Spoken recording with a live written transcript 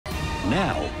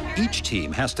Now, each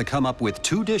team has to come up with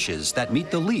 2 dishes that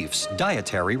meet the Leafs'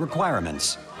 dietary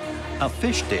requirements. A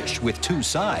fish dish with 2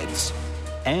 sides,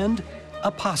 and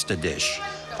a pasta dish.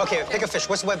 Okay, pick a fish.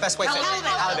 What's the best white fish?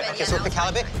 Halibut. Okay, so we'll pick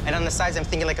halibut. And on the sides, I'm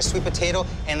thinking like a sweet potato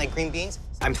and like green beans.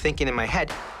 I'm thinking in my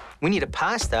head, we need a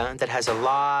pasta that has a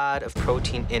lot of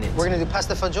protein in it. We're gonna do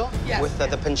pasta fagioli with the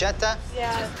pancetta.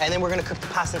 Yeah. And then we're gonna cook the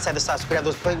pasta inside the sauce. We have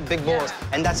those big bowls,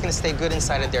 and that's gonna stay good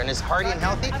inside of there. And it's hearty and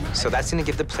healthy. So that's gonna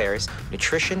give the players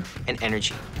nutrition and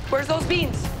energy. Where's those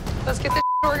beans? Let's get this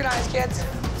organized, kids.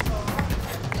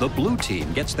 The blue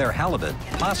team gets their halibut,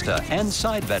 pasta, and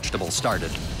side vegetables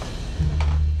started.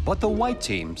 But the white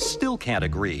team still can't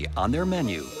agree on their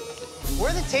menu. Where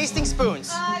are the tasting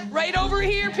spoons? Right over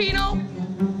here, Pino.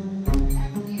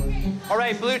 All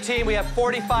right, blue team, we have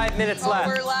 45 minutes left.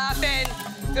 Overlapping.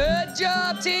 Good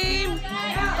job, team.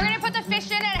 We're gonna put the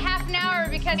fish in at half an hour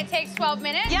because it takes 12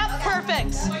 minutes. Yep,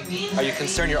 perfect. Are you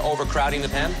concerned you're overcrowding the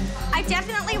pan? I'm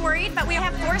definitely worried, but we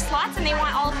have 4 slots and they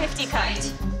want all 50 cooked.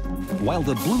 While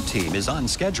the blue team is on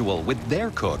schedule with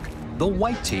their cook, the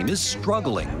white team is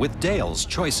struggling with Dale's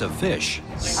choice of fish.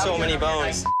 So many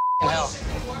bones. Hell.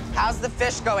 How's the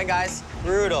fish going, guys?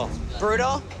 Brutal.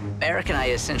 Brutal? Eric and I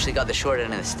essentially got the short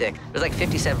end of the stick. There's like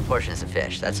 57 portions of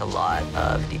fish. That's a lot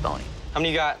of deboning. How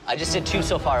many you got? I just did 2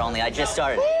 so far only. I just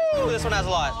started. Ooh, this one has a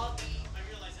lot.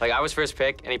 Like, I was first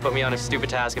pick, and he put me on a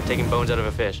stupid task of taking bones out of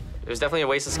a fish. It was definitely a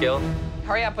waste of skill.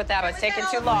 Hurry up with that. It's taking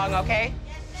too long, okay?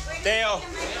 Dale,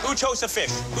 who chose the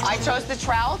fish? I chose the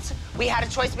trout. We had a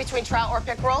choice between trout or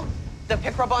pickerel. The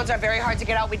pickerel bones are very hard to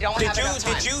get out. We don't have enough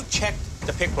time. Did you check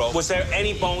the pickerel? Was there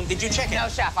any bone? Did you check it? No,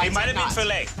 chef, I It might did have been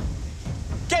not. fillet.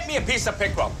 Get me a piece of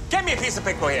pickerel. Get me a piece of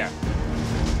pickerel here.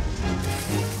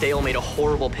 Dale made a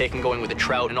horrible pick in going with a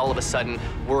trout, and all of a sudden,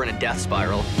 we're in a death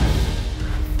spiral.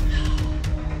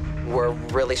 We're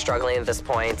really struggling at this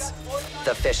point.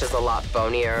 The fish is a lot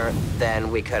bonier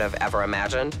than we could have ever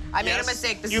imagined. I made a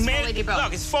mistake. This is fully deboned.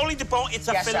 Look, it's fully deboned. It's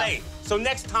a Yes, fillet. chef. So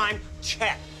next time,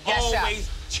 check. Yes, chef. Always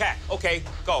check. Okay,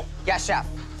 go. Yes, chef.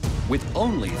 With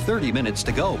only 30 minutes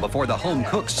to go before the home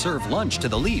cooks serve lunch to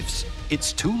the Leafs,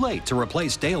 it's too late to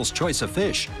replace Dale's choice of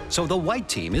fish, so the white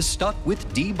team is stuck with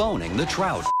deboning the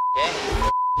trout.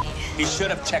 He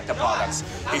should have checked the products.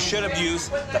 He should have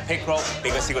used the pickerel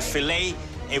because it was fillet,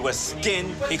 it was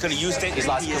skin. He could have used it. He's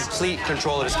lost complete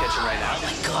control of his kitchen right now. Oh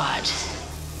my God.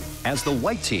 As the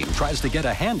white team tries to get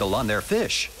a handle on their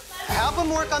fish, Help them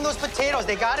work on those potatoes.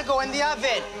 They gotta go in the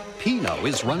oven. Pino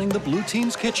is running the blue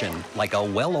team's kitchen like a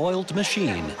well-oiled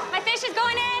machine. My fish is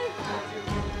going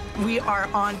in. We are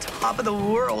on top of the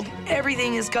world.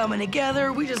 Everything is coming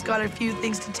together. We just got a few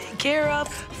things to take care of,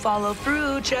 follow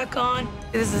through, check on.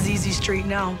 This is easy street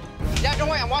now. Yeah, don't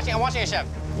worry, I'm watching it, chef.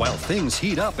 While things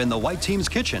heat up in the white team's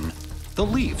kitchen, the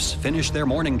Leafs finish their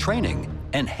morning training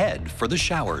and head for the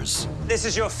showers. This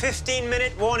is your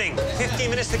 15-minute warning. 15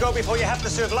 minutes to go before you have to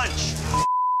serve lunch.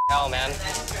 Hell, man.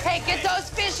 Hey, get those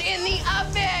fish in the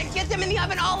oven. Get them in the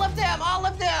oven, all of them, all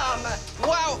of them.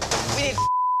 Wow, we need.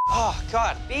 Oh,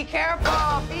 God. Be careful.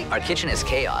 Our kitchen is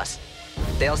chaos.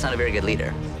 Dale's not a very good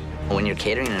leader. When you're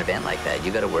catering an event like that,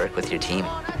 you got to work with your team.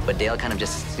 But Dale kind of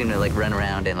just, like run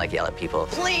around and like yell at people.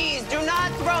 Please do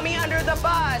not throw me under the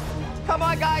bus. Come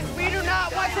on, guys. We do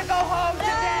not want to go home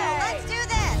today. Let's do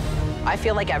this. I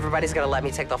feel like everybody's gonna let me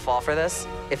take the fall for this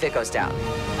if it goes down.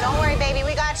 Don't worry, baby.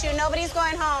 We got you. Nobody's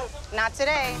going home. Not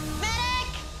today. Medic!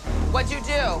 What'd you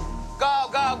do? Go,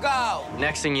 go, go.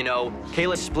 Next thing you know,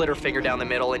 Kayla split her finger down the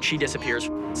middle, and she disappears.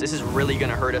 This is really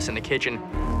gonna hurt us in the kitchen.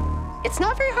 It's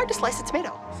not very hard to slice a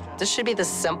tomato. This should be the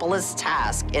simplest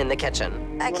task in the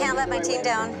kitchen. I can't let my team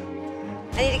down.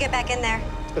 I need to get back in there.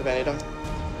 Good, Benito.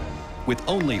 With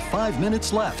only 5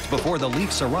 minutes left before the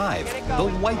Leafs arrive, the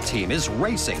white team is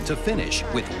racing to finish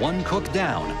with 1 cook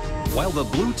down, while the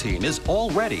blue team is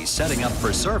already setting up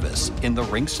for service in the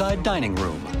ringside dining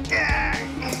room.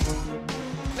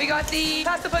 We got the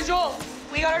pasta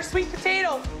fagioli. We got our sweet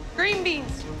potato, green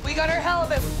beans. We got our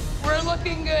halibut. We're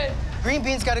looking good. Green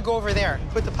beans gotta go over there.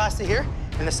 Put the pasta here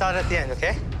and the salad at the end,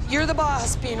 okay? You're the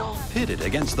boss, Pino. Pitted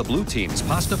against the blue team's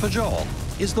pasta fagioli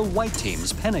is the white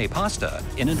team's penne pasta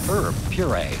in an herb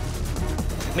puree.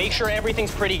 Make sure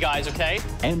everything's pretty, guys, okay?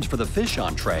 And for the fish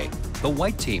entree, the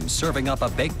white team's serving up a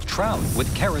baked trout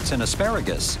with carrots and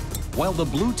asparagus, while the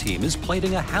blue team is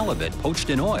plating a halibut poached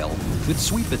in oil with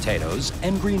sweet potatoes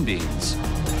and green beans.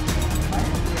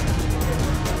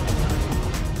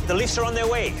 The Leafs are on their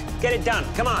way. Get it done.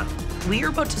 Come on. We are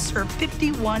about to serve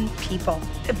 51 people.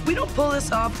 If we don't pull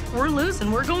this off, we're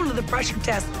losing. We're going to the pressure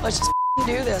test. Let's just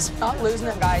do this. Not losing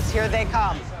it, guys. Here they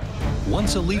come.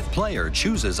 Once a Leaf player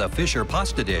chooses a fish or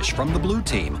pasta dish from the blue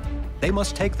team, they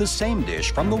must take the same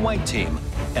dish from the white team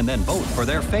and then vote for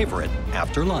their favorite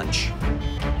after lunch.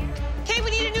 Okay,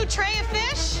 we need a new tray of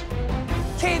fish.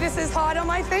 Okay, this is hot on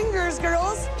my fingers,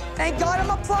 girls. Thank God I'm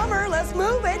a plumber. Let's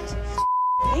move it.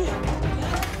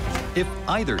 If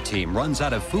either team runs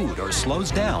out of food or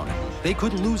slows down, they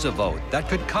could lose a vote that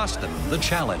could cost them the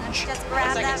challenge. Just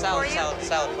grab that for you.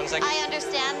 Salad, 1 second. I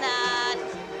understand that.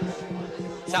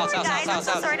 Salad. I'm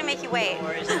so sorry to make you wait.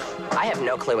 I have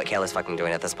no clue what Kayla's fucking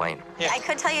doing at this point. Yeah. I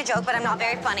could tell you a joke, but I'm not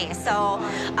very funny, so...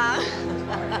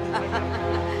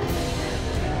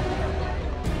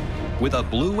 With a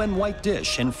blue and white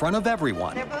dish in front of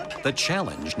everyone, the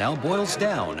challenge now boils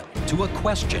down to a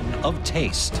question of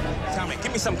taste. Tell me,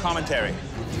 give me some commentary.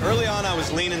 Early on, I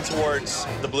was leaning towards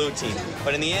the blue team,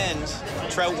 but in the end,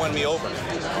 Trout won me over.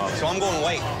 So I'm going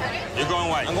white. You're going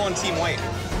white. I'm going team white.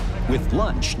 With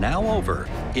lunch now over,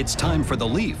 it's time for the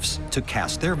Leafs to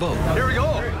cast their vote. Here we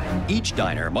go. Each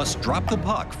diner must drop the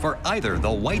puck for either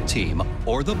the white team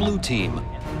or the blue team.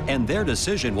 And their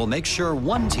decision will make sure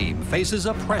one team faces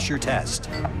a pressure test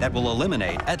that will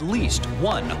eliminate at least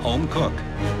one home cook.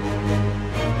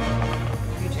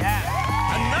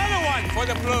 Another one for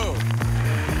the blue.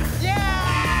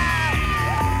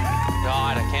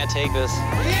 God, I can't take this.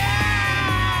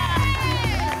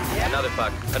 Another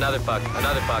puck, another puck,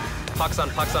 another puck. Pucks on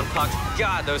pucks on pucks.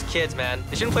 God, those kids, man.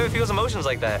 They shouldn't play with people's emotions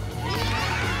like that.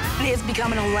 It's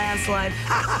becoming a landslide.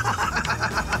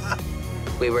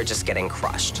 We were just getting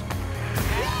crushed.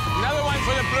 Another one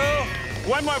for the blue.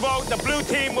 One more vote, the blue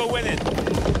team will win it.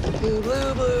 Blue,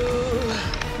 blue, blue.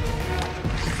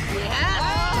 Yeah.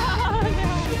 Oh, no.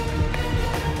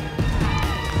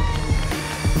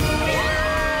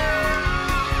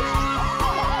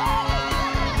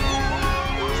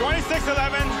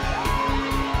 26-11.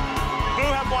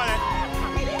 Blue have won it.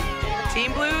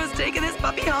 Team Blue's taking this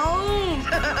puppy home.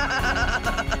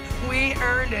 We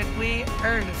earned it. We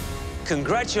earned it.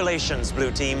 Congratulations,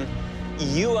 Blue Team.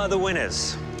 You are the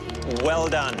winners. Well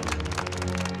done.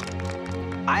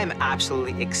 I am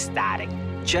absolutely ecstatic.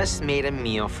 Just made a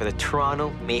meal for the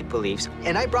Toronto Maple Leafs,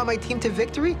 and I brought my team to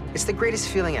victory. It's the greatest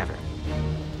feeling ever.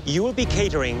 You will be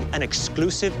catering an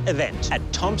exclusive event at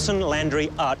Thompson Landry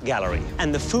Art Gallery,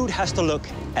 and the food has to look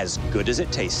as good as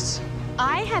it tastes.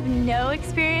 I have no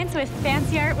experience with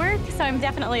fancy artwork, so I'm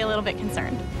definitely a little bit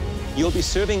concerned. You'll be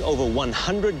serving over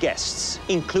 100 guests,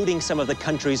 including some of the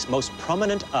country's most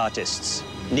prominent artists.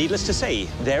 Needless to say,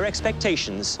 their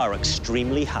expectations are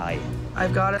extremely high.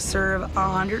 I've got to serve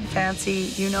 100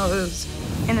 fancy you-know-who's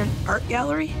in an art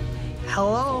gallery?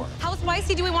 Hello? How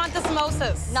spicy do we want the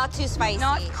samosas? Not too spicy.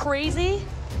 Not crazy?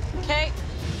 Okay.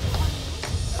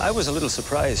 I was a little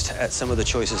surprised at some of the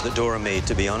choices that Dora made,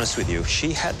 to be honest with you.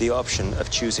 She had the option of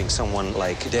choosing someone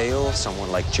like Dale, someone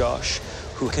like Josh,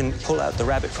 who can pull out the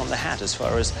rabbit from the hat as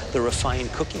far as the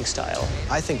refined cooking style.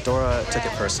 I think Dora took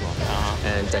it personal.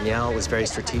 And Danielle was very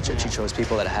strategic. She chose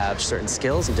people that have certain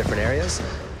skills in different areas,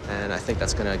 and I think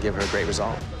that's going to give her a great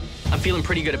result. I'm feeling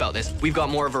pretty good about this. We've got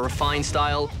more of a refined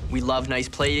style, we love nice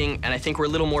plating, and I think we're a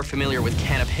little more familiar with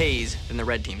canapes than the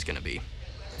red team's gonna be.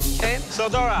 Okay. So,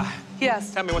 Dora.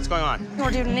 Yes. Tell me what's going on. We're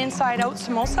doing an inside-out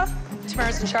samosa.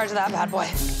 Tamara's in charge of that bad boy.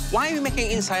 Why are you making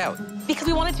it inside out? Because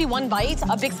we want it to be one bite.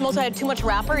 A big samosa had too much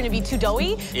wrapper and it'd be too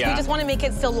doughy. Yeah. We just want to make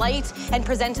it still light and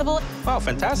presentable. Wow,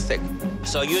 fantastic.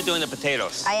 So you're doing the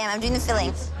potatoes. I am. I'm doing the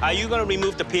fillings. Are you going to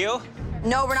remove the peel?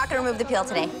 No, we're not going to remove the peel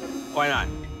today. Why not?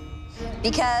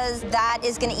 Because that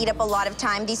is going to eat up a lot of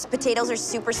time. These potatoes are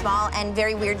super small and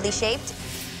very weirdly shaped.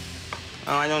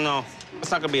 Oh, I don't know. It's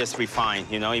not going to be as refined,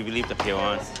 you know, if you leave the peel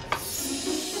on.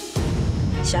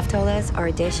 Chef told us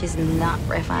our dish is not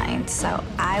refined, so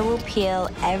I will peel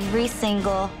every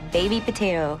single baby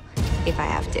potato if I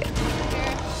have to.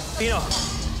 Pino,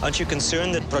 aren't you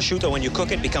concerned that prosciutto, when you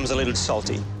cook it, becomes a little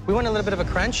salty? We want a little bit of a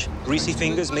crunch. Greasy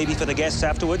fingers, maybe for the guests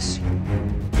afterwards?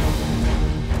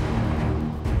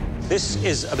 This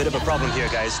is a bit of a problem here,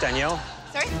 guys. Danielle?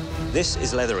 Sorry? This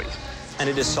is leathery, and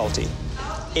it is salty.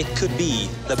 It could be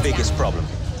the biggest problem.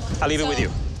 I'll leave it with you.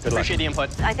 Good luck. Appreciate the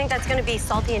input. I think that's going to be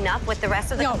salty enough with the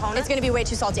rest of the components. It's going to be way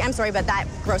too salty. I'm sorry, but that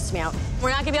grossed me out. We're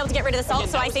not gonna be able to get rid of the salt,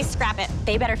 so I say scrap it.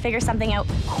 They better figure something out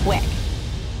quick.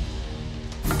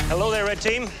 Hello there, Red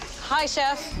Team. Hi,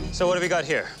 Chef. So what have we got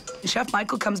here? Chef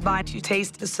Michael comes by to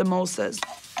taste the samosas.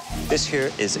 This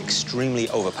here is extremely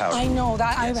overpowering. I know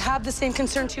that. I have the same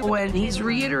concern, too. When he's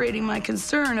reiterating my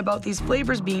concern about these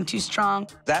flavors being too strong,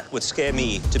 That would scare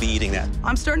me to be eating that.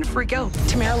 I'm starting to freak out.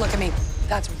 Tamara, look at me.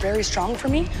 That's very strong for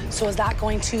me. So is that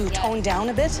going to tone down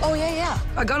a bit? Oh, yeah.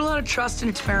 I got a lot of trust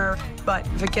in Tamara, but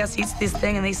if a guest eats this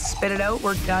thing and they spit it out,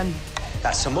 we're done.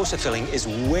 That samosa filling is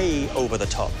way over the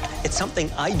top. It's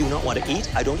something I do not want to eat,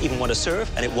 I don't even want to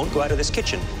serve, and it won't go out of this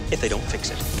kitchen if they don't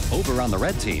fix it. Over on the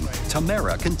red team,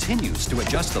 Tamara continues to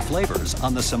adjust the flavors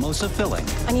on the samosa filling.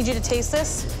 I need you to taste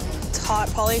this. It's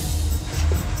hot, Polly.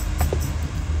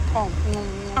 Oh,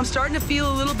 I'm starting to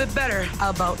feel a little bit better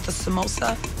about the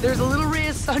samosa. There's a little ray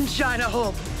of sunshine, I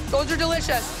hope. Those are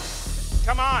delicious.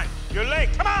 Come on, you're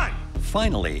late, come on!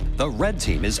 Finally, the red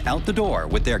team is out the door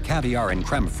with their caviar and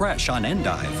creme fraiche on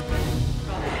endive.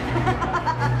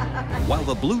 While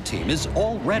the blue team is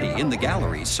already in the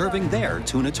gallery serving their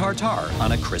tuna tartare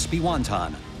on a crispy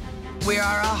wonton. We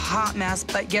are a hot mess,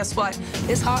 but guess what?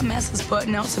 This hot mess is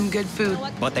putting out some good food.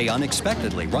 But they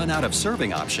unexpectedly run out of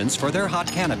serving options for their hot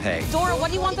canapé. Dora, what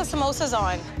do you want the samosas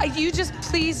on? You just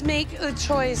please make a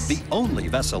choice. The only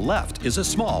vessel left is a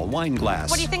small wine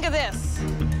glass. What do you think of this?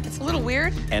 It's a little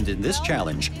weird. And in this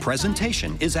challenge,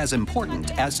 presentation is as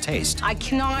important as taste. I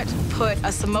cannot put a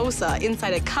samosa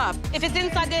inside a cup. If it's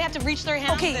inside, they have to reach their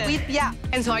hands Okay, yeah.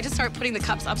 And so I just start putting the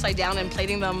cups upside down and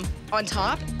plating them on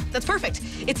top. That's perfect.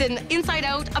 It's an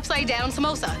inside-out, upside-down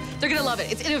samosa. They're gonna love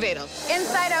it. It's innovative.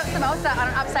 Inside-out samosa on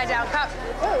an upside-down cup.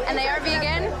 And they are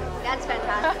vegan? That's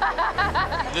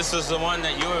fantastic. This is the one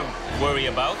that you're worried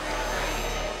about.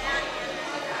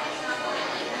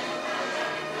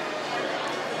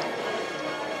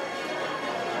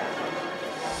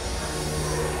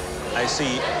 I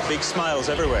see big smiles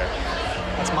everywhere.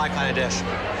 That's my kind of dish.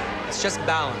 It's just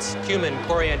balance. Cumin,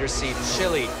 coriander seed,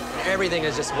 chili. Everything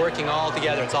is just working all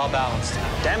together. It's all balanced.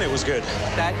 Damn, it was good.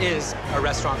 That is a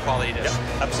restaurant quality dish.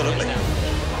 Yep, absolutely.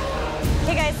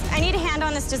 Hey guys, I need a hand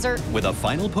on this dessert. With a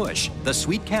final push, the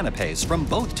sweet canapés from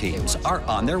both teams are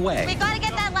on their way. We gotta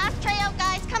get that last tray out,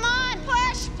 guys. Come on,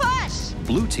 push, push.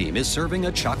 Blue team is serving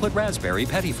a chocolate raspberry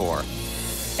petit four.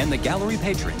 And the gallery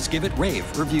patrons give it rave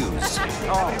reviews.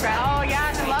 Oh,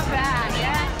 yes, I love that,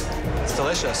 yeah. It's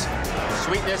delicious.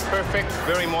 Sweetness perfect,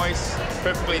 very moist,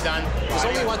 perfectly done. There's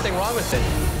only one thing wrong with it.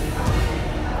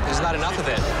 There's not enough of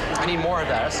it. I need more of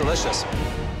that. It's delicious.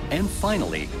 And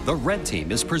finally, the red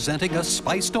team is presenting a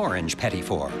spiced orange petit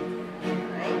four.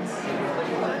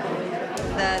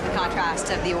 The contrast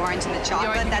of the orange and the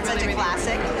chocolate, that's such a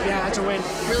classic. Yeah, it's a win.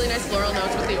 Really nice floral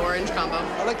notes with the orange combo.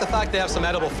 I like the fact they have some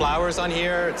edible flowers on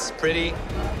here. It's pretty.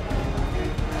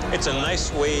 It's a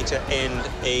nice way to end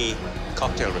a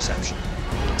cocktail reception.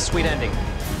 Sweet ending.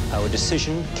 Our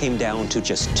decision came down to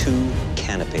just 2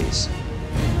 canapés.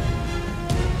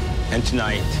 And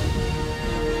tonight,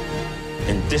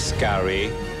 in this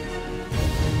gallery,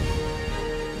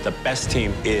 the best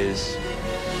team is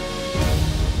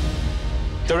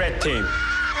the red team.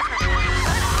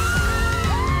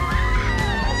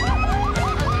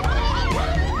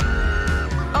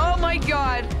 Oh my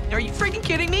God, are you freaking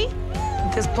kidding me?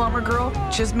 This plumber girl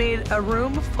just made a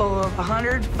room full of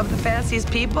 100 of the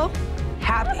fanciest people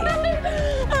happy.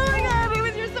 Oh my God, it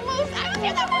was your samosa. I was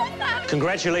your samosa.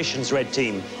 Congratulations, red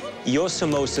team. Your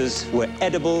samosas were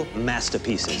edible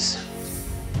masterpieces.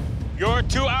 Your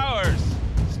 2 hours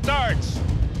starts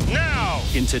now.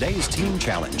 In today's team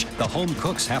challenge, the home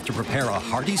cooks have to prepare a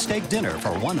hearty steak dinner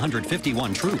for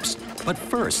 151 troops. But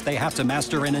first, they have to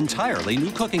master an entirely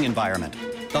new cooking environment,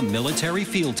 the military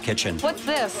field kitchen. What's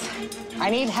this? I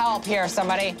need help here,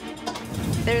 somebody.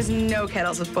 There's no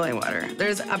kettles with boiling water.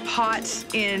 There's a pot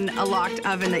in a locked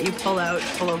oven that you pull out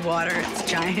full of water. It's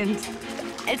giant.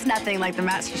 It's nothing like the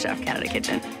MasterChef Canada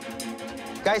kitchen.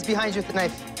 Guys, behind you with the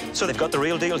knife. So they've got the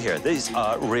real deal here. These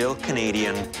are real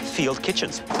Canadian field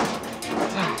kitchens.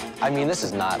 I mean, this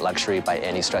is not luxury by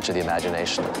any stretch of the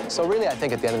imagination. So really, I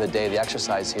think at the end of the day, the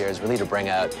exercise here is really to bring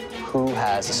out who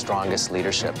has the strongest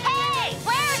leadership. Hey,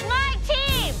 where's my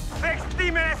team?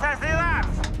 60 minutes has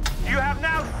elapsed. You have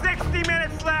now 60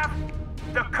 minutes left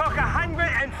to cook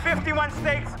 151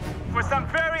 steaks for some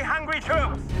very hungry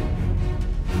troops.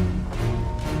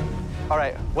 All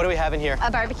right, what do we have in here? A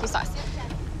barbecue sauce.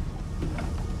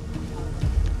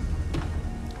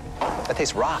 That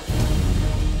tastes raw.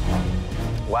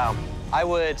 Wow. I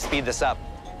would speed this up.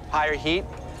 Higher heat,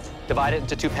 divide it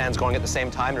into 2 pans going at the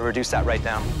same time and reduce that right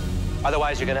down.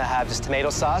 Otherwise, you're gonna have just tomato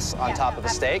sauce on top of a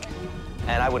steak,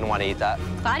 and I wouldn't want to eat that.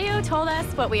 Claudio told us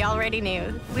what we already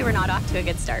knew. We were not off to a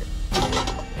good start.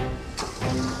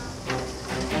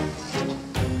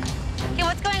 Okay,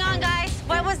 what's going on, guys?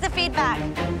 What was the feedback?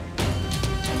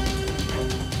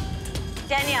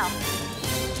 Danielle,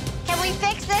 can we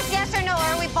fix this, yes or no, or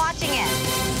are we botching it?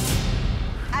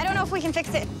 I don't know if we can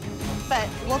fix it, but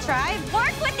we'll try.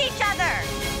 Work with each other.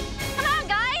 Come on,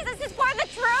 guys, this is for the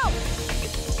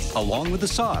troops. Along with the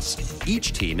sauce,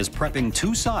 each team is prepping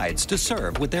 2 sides to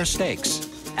serve with their steaks.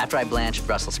 After I blanch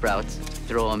Brussels sprouts,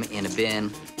 throw them in a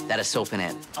bin, that has soap in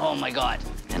it. Oh my God.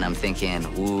 And I'm thinking,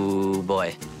 ooh,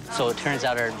 boy. So it turns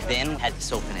out our bin had the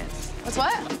soap in it. What's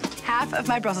what? Half of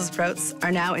my Brussels sprouts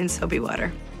are now in soapy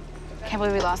water. Can't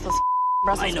believe we lost those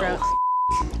Brussels sprouts.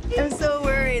 I'm so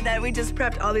worried that we just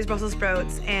prepped all these Brussels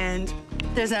sprouts and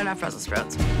there's not enough Brussels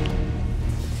sprouts.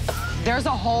 There's a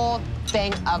whole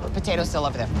thing of potatoes still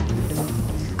over there.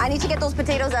 I need to get those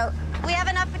potatoes out. We have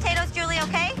enough potatoes, Julie,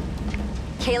 okay?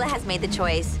 Kayla has made the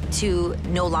choice to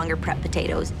no longer prep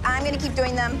potatoes. I'm gonna keep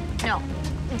doing them. No.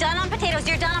 Done on potatoes,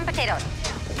 you're done on potatoes.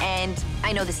 And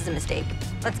I know this is a mistake.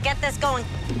 Let's get this going.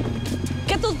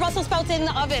 Get those Brussels sprouts in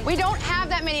the oven. We don't have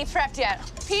that many prepped yet.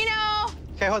 Pino!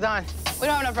 Okay, hold on. We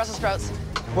don't have enough Brussels sprouts.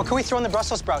 What can we throw in the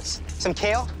Brussels sprouts? Some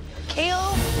kale?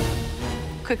 Kale?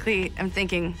 Quickly, I'm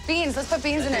thinking. Beans, let's put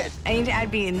beans in it. I need to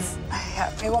add beans.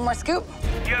 Maybe one more scoop.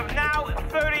 You have now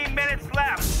 30 minutes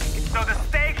left, so the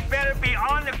steaks better be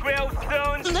on the grill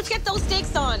soon. Let's get those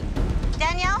steaks on.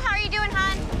 Danielle, how are you doing,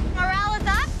 hon? Morale is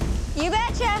up? You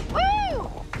betcha. Woo!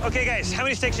 Okay, guys, how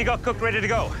many steaks you got cooked, ready to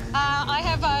go? I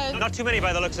have Not too many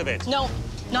by the looks of it. No,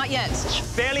 not yet.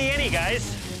 Barely any,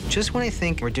 guys. Just when I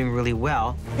think we're doing really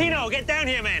well. Pino, get down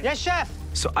here, man. Yes, chef.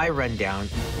 So I run down.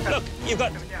 Look, you've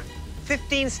got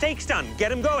 15 steaks done. Get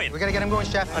them going. We gotta get them going,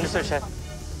 chef. Understood, chef.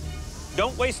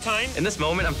 Don't waste time. In this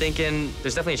moment, I'm thinking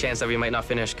there's definitely a chance that we might not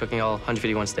finish cooking all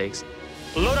 151 steaks.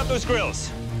 Load up those grills.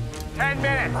 10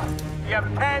 minutes. You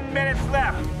have 10 minutes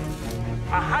left.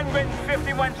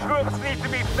 151 troops need to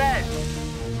be fed.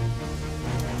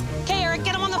 Okay, Eric,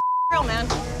 get them on the grill, man.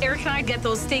 Eric and I get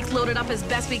those steaks loaded up as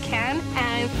best we can,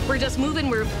 and we're just moving,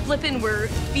 we're flipping, we're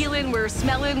feeling, we're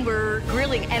smelling, we're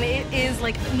grilling, and it is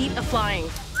like meat a-flying.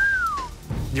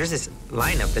 There's this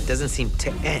lineup that doesn't seem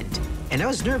to end. And I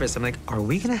was nervous. I'm like, are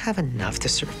we gonna have enough to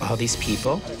serve all these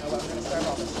people?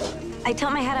 I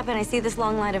tilt my head up and I see this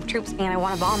long line of troops and I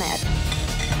want to bomb it.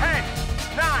 10,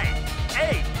 9,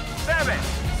 8, 7,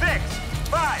 6,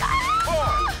 5,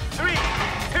 4, 3,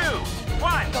 2,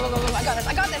 1. Go, go, go, go. I got this,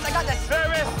 I got this, I got this.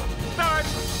 Service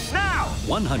starts now.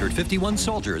 151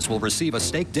 soldiers will receive a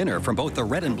steak dinner from both the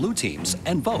red and blue teams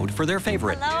and vote for their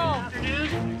favorite. Hello.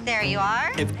 There you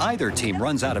are. If either team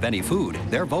runs out of any food,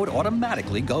 their vote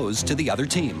automatically goes to the other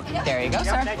team. There you go,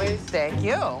 sir. Thank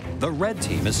you. The red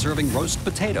team is serving roast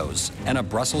potatoes and a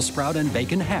Brussels sprout and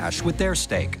bacon hash with their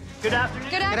steak. Good afternoon.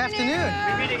 Good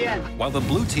afternoon. We meet again. While the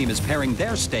blue team is pairing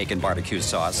their steak and barbecue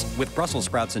sauce with Brussels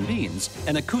sprouts and beans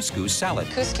and a couscous salad.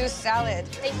 Couscous salad.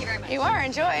 Thank you very much. You are,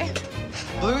 enjoy.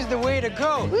 Blue's the way to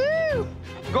go. Woo!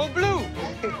 Go blue.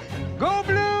 Go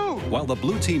blue. While the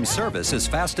blue team's service is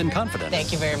fast and confident.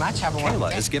 Thank you very much. Have a wonderful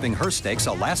Kayla day. is giving her steaks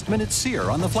a last-minute sear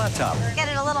on the flat top. Get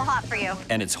it a little hot for you.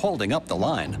 And it's holding up the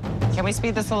line. Can we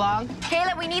speed this along?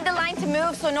 Kayla, we need the line to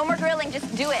move, so no more grilling.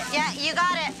 Just do it. Yeah, you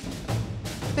got it.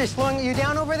 They're slowing you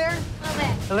down over there? A little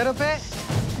bit. A little bit?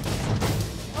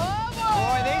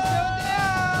 Boy, they slowed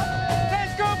down.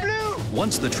 Let's go blue.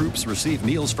 Once the troops receive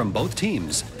meals from both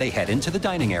teams, they head into the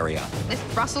dining area. This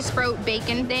Brussels sprout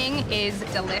bacon thing is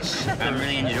delish. I'm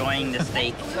really enjoying the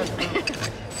steak.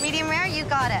 Medium rare, you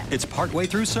got it. It's partway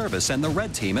through service, and the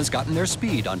red team has gotten their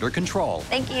speed under control.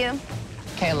 Thank you.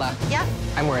 Kayla. Yep.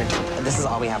 I'm worried. This is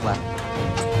all we have left.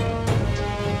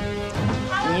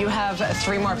 You have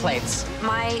 3 more plates.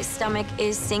 My stomach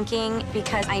is sinking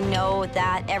because I know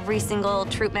that every single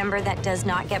troop member that does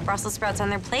not get Brussels sprouts on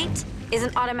their plate is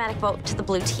an automatic vote to the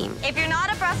blue team. If you're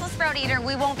not a Brussels sprout eater,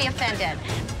 we won't be offended.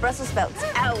 Brussels sprouts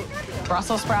out.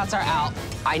 Brussels sprouts are out.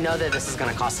 I know that this is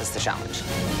going to cost us the challenge.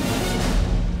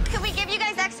 Could we give you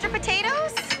guys extra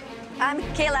potatoes?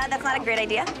 Kayla, that's not a great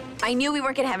idea. I knew we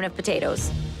weren't gonna have enough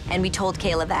potatoes, and we told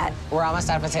Kayla that. We're almost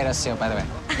out of potatoes too, by the way.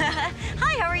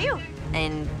 Hi, how are you?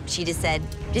 And she just said,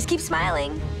 just keep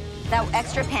smiling. That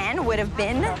extra pan would have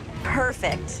been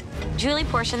perfect. Julie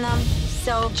portioned them,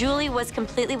 so Julie was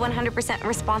completely 100%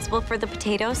 responsible for the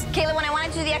potatoes. Kayla, when I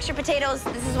wanted to do the extra potatoes,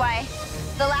 this is why.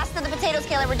 The last of the potatoes,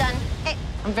 Kayla, we're done. Hey.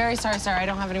 I'm very sorry, sir. I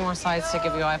don't have any more sides to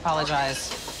give you. I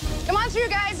apologize. Come on through,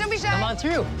 guys. Don't be shy. Come on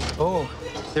through. Oh,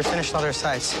 they're finished all their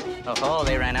sides. Oh,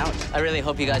 they ran out. I really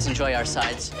hope you guys enjoy our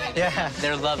sides. Yeah.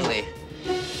 They're lovely.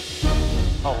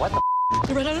 Oh, what the?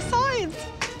 You ran out of sides.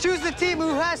 Choose the team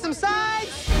who has some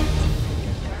sides.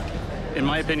 In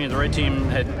my opinion, the red team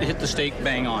had hit the steak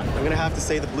bang on. I'm gonna have to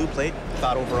say the blue plate.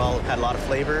 Thought overall it had a lot of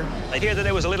flavor. I hear that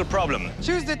there was a little problem.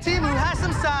 Choose the team who has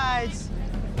some sides.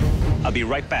 I'll be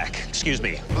right back. Excuse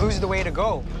me. Blue's the way to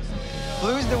go.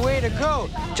 Blue's the way to go.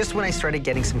 Just when I started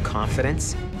getting some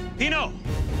confidence. Pino!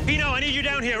 Pino, I need you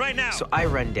down here right now. So I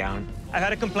run down. I've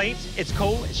had a complaint. It's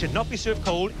cold. It should not be served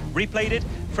cold. Replated,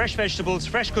 fresh vegetables,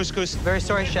 fresh couscous. Very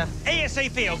sorry, chef.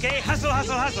 ASAP, okay? Hustle,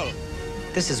 hustle, hustle.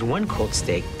 This is one cold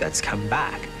steak that's come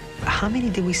back. How many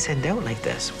did we send out like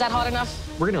this? Is that hot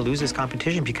enough? We're gonna lose this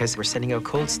competition because we're sending out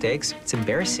cold steaks. It's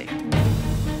embarrassing.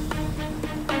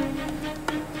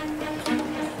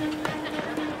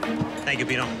 Thank you,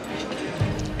 Pino.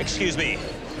 Excuse me,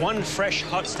 one fresh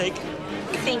hot steak.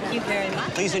 Thank you very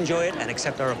much. Please enjoy it and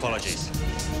accept our apologies.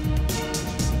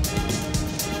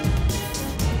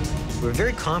 We're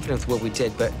very confident with what we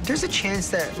did, but there's a chance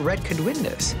that Red could win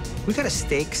this. We got a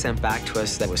steak sent back to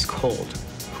us that was cold.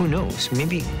 Who knows?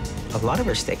 Maybe a lot of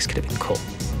our steaks could have been cold.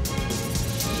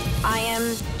 I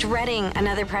am dreading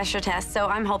another pressure test, so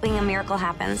I'm hoping a miracle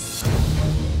happens.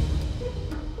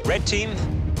 Red team,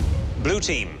 blue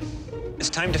team. It's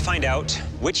time to find out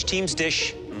which team's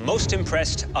dish most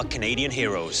impressed our Canadian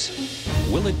heroes.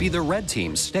 Will it be the red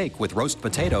team's steak with roast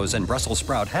potatoes and Brussels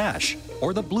sprout hash,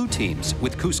 or the blue team's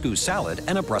with couscous salad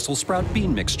and a Brussels sprout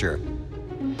bean mixture?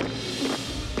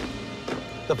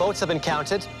 The votes have been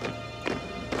counted.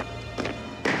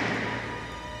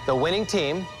 The winning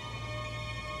team,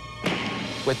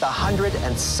 with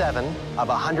 107 of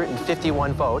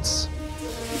 151 votes,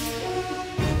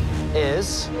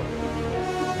 is...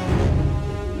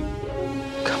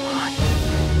 Come on.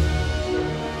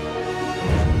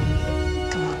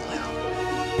 Come on, Blue.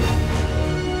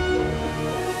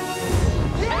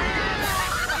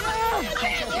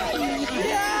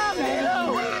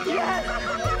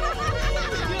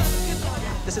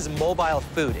 This is mobile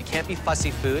food. It can't be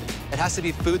fussy food. It has to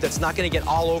be food that's not going to get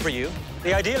all over you.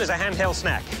 The ideal is a handheld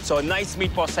snack. So a nice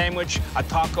meatball sandwich, a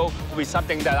taco, would be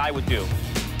something that I would do.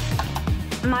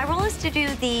 My role is to do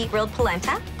the grilled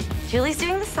polenta. Julie's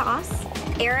doing the sauce.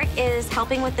 Eric is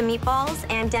helping with the meatballs,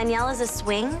 and Danielle is a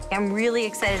swing. I'm really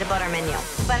excited about our menu.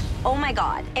 But, oh my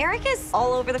God, Eric is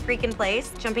all over the freaking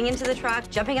place, jumping into the truck,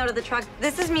 jumping out of the truck.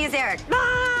 This is me as Eric.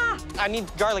 Ah! I need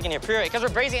garlic in here, puree, because we're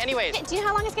braising anyways. Do you know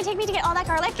how long it's gonna take me to get all that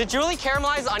garlic? Did Julie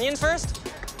caramelize the onions first?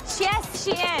 Yes,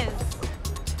 she is.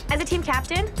 As a team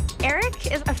captain,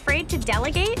 Eric is afraid to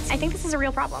delegate. I think this is a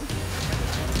real problem.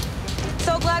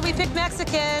 So glad we picked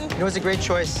Mexican. It was a great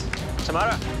choice.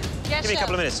 Tamara, Yes, give me a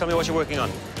couple of minutes. Tell me what you're working on.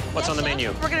 What's on the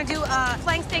menu? We're gonna do a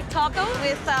flank steak taco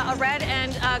with a red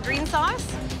and green sauce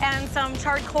and some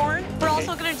charred corn. We're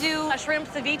also gonna do a shrimp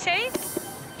ceviche.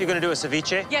 You're going to do a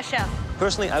ceviche? Yes, chef.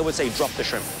 Personally, I would say drop the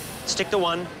shrimp. Stick to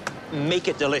one, make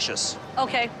it delicious.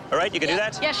 Okay. All right, you can do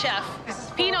that? Yes, chef.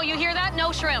 Pino, you hear that?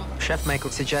 No shrimp. Chef Michael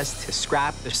suggests to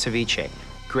scrap the ceviche.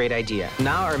 Great idea.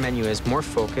 Now our menu is more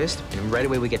focused, and right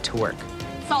away we get to work.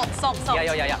 Salt, salt, salt.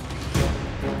 Yeah. 60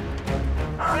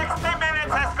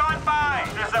 minutes has gone by.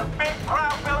 There's a big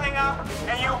crowd building up,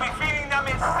 and you'll be feeding them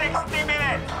in 60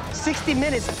 minutes. 60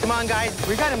 minutes. Come on, guys.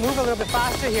 We got to move a little bit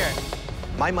faster here.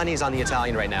 My money is on the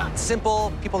Italian right now. It's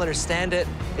simple. People understand it.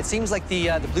 It seems like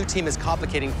the blue team is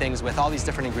complicating things with all these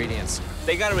different ingredients.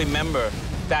 They got to remember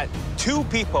that 2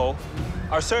 people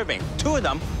are serving. 2 of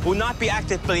them will not be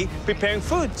actively preparing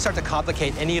food. Start to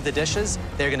complicate any of the dishes,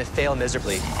 they're going to fail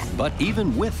miserably. But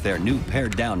even with their new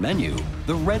pared-down menu,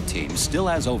 the red team still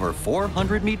has over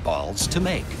 400 meatballs to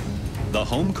make. The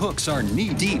home cooks are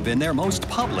knee-deep in their most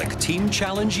public team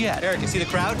challenge yet. Eric, you see the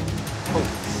crowd?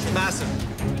 Oh, massive.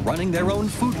 Running their own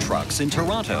food trucks in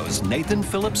Toronto's Nathan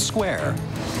Phillips Square.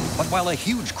 But while a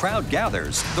huge crowd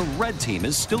gathers, the red team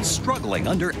is still struggling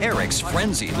under Eric's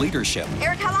frenzied leadership.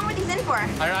 Eric, how long were these in for?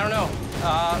 I don't know.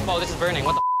 Oh, this is burning.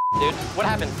 What the dude? What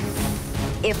happened?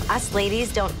 If us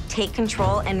ladies don't take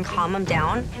control and calm them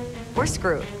down, we're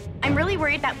screwed. I'm really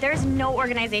worried that there's no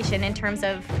organization in terms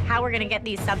of how we're gonna get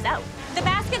these subs out. The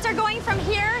baskets are going from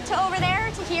here to over there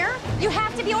to here. You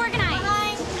have to be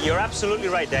organized. You're absolutely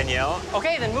right, Danielle.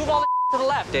 Okay, then move all the to the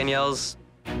left. Danielle's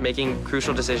making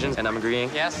crucial decisions, and I'm agreeing.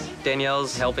 Yes.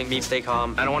 Danielle's helping me stay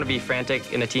calm. I don't want to be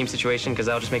frantic in a team situation, because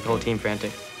that'll just make the whole team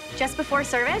frantic. Just before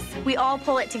service, we all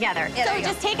pull it together. So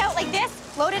just take out like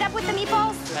this, load it up with the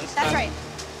meatballs. That's right.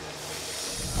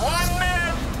 1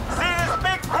 minute. See this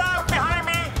big crowd behind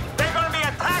me? They're going to be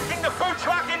attacking the food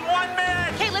truck in 1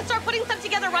 minute. Okay, let's start putting stuff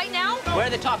together right now. Where are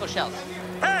the taco shells?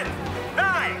 10,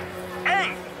 9,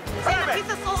 8, 7,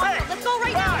 6, Let's go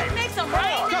right now. Let's make some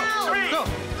right now. 3, 2,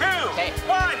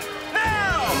 1,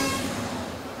 now!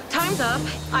 Time's up.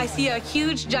 I see a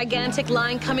huge, gigantic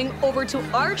line coming over to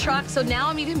our truck, so now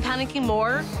I'm even panicking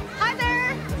more. Hi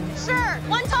there. Sure.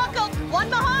 1 taco, 1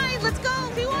 behind. Let's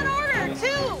go. 2 on order. 2.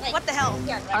 What the hell?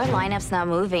 Our lineup's not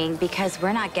moving because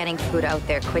we're not getting food out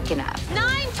there quick enough.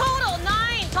 9 total.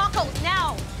 9 tacos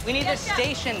now. We need this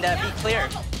station to be clear.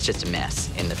 It's just a mess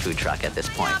in the food truck at this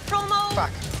point. Promo.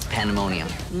 Fuck. Pandemonium.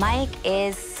 Mike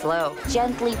is slow,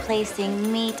 gently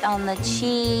placing meat on the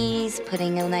cheese,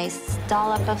 putting a nice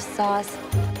dollop of sauce.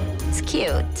 It's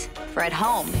cute for at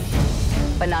home,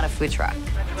 but not a food truck.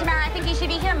 Tamara, I think you should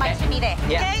be here. Mike should be there.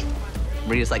 Yeah. Okay?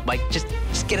 Maria's like, Mike, just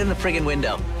get in the friggin'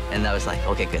 window. And I was like,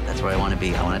 okay, good. That's where I want to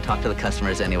be. I want to talk to the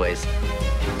customers anyways.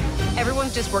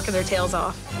 Everyone's just working their tails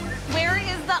off. Where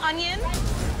is the onion?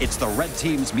 It's the red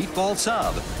team's meatball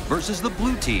sub versus the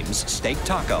blue team's steak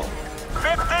taco.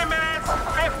 15 minutes,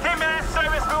 15 minutes,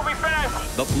 service will be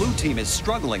finished. The blue team is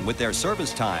struggling with their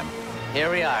service time. Here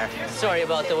we are. Sorry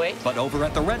about the wait. But over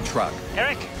at the red truck,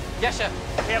 Eric? Yes, chef.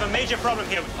 We have a major problem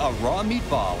here. a raw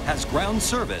meatball has ground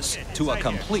service to a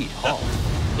complete halt.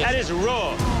 That is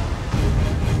raw.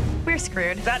 We're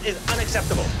screwed. That is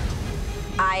unacceptable.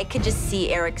 I could just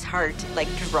see Eric's heart, like,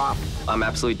 drop. I'm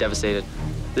absolutely devastated.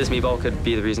 This meatball could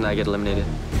be the reason I get eliminated.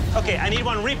 Okay, I need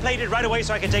one replated right away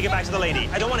so I can take it back to the lady.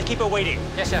 I don't want to keep her waiting.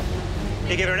 Yes, chef.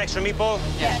 You give her an extra meatball?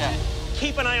 Yes, chef.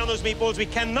 Keep an eye on those meatballs. We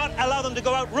cannot allow them to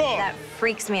go out raw. That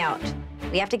freaks me out.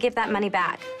 We have to give that money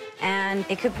back, and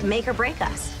it could make or break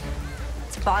us.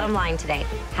 It's bottom line today.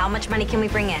 How much money can we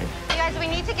bring in? You guys, we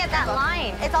need to get that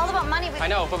line. It's all about money. I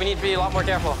know, but we need to be a lot more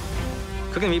careful.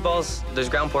 Cooking meatballs, there's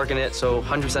ground pork in it, so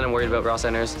 100% I'm worried about raw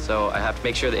centers, so I have to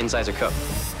make sure the insides are cooked.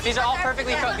 These are all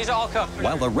perfectly cooked. These are all cooked.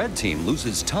 While the red team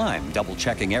loses time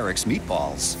double-checking Eric's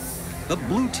meatballs, the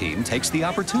blue team takes the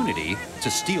opportunity to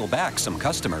steal back some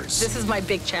customers. This is my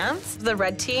big chance. The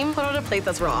red team put on a plate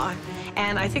that's raw,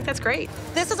 and I think that's great.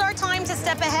 This is our time to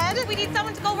step ahead. We need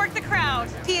someone to go work the crowd.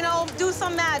 Pino, do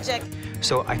some magic.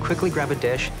 So I quickly grab a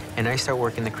dish and I start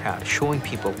working the crowd, showing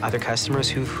people, other customers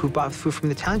who bought food from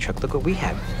the talent truck. Look what we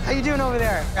have. How you doing over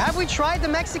there? Have we tried the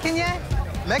Mexican yet?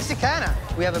 Mexicana.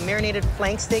 We have a marinated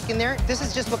flank steak in there. This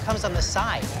is just what comes on the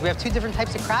side. We have two different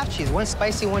types of craft cheese. One's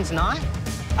spicy, one's not.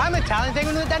 I'm Italian,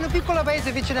 vengo da un piccolo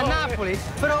paese vicino a Napoli,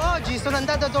 però oggi sono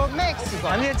andato a Mexico.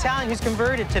 I'm the Italian who's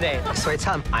converted today. So I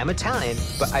tell him, I'm Italian,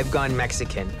 but I've gone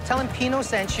Mexican. Tell him Pino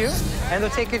sent you, and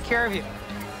they'll take good care of you.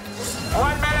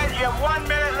 1 minute, you have 1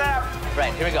 minute left.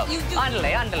 Right, here we go.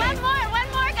 Andale, andale. One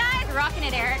more, guys. We're rocking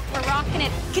it, Eric. We're rocking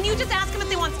it. Can you just ask them if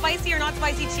they want spicy or not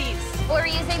spicy cheese? We're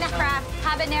using the Kraft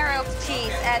habanero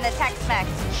cheese and the Tex-Mex.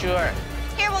 Sure.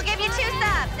 Here, we'll give you 2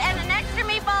 subs and an extra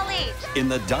meatball each. In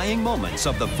the dying moments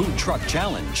of the food truck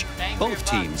challenge, both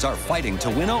teams are fighting to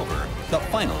win over the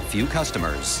final few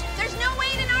customers. There's no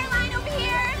wait in our line over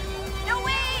here. No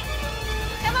wait.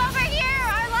 Come over here.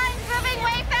 Our line's moving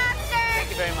way faster. Thank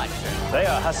you very much. They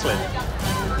are hustling.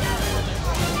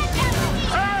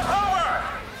 Serve over!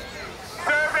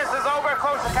 Service is over.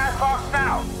 Close the cash box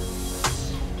now.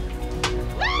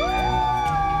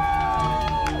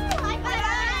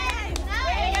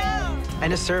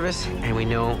 End of service, and we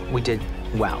know we did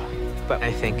well. But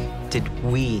I think, did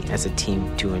we as a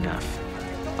team do enough?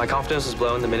 My confidence was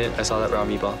blown the minute I saw that raw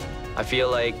meatball. I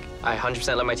feel like I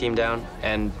 100% let my team down,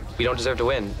 and we don't deserve to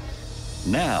win.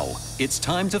 Now, it's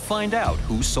time to find out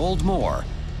who sold more,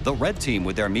 the red team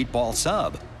with their meatball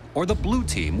sub, or the blue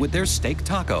team with their steak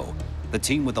taco. The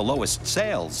team with the lowest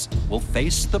sales will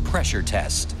face the pressure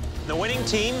test. The winning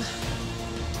team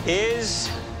is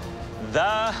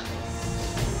the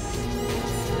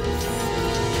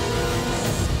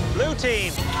blue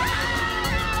team.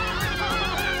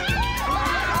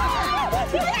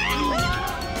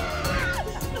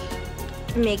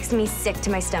 Makes me sick to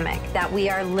my stomach that we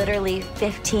are literally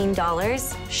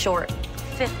 $15 short.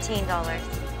 $15.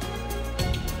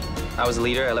 I was a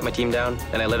leader, I let my team down,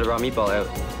 and I let a raw meatball out.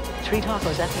 3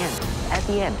 tacos at the end. At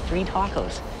the end, 3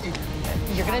 tacos.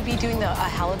 You're gonna be doing the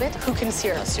halibut. Who can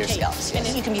sear? Seared scallops, yes.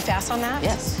 And you can be fast on that?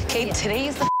 Yes. Okay, today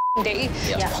is the day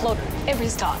to float every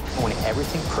stop. I want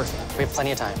everything perfect. We have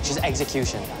plenty of time. It's just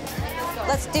execution.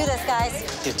 Let's do this, guys.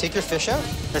 You take your fish out.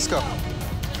 Let's go.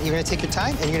 You're gonna take your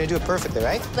time, and you're gonna do it perfectly,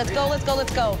 right? Let's go, let's go,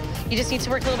 let's go. You just need to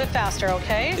work a little bit faster,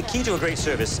 okay? The key to a great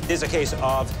service is a case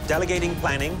of delegating,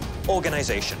 planning,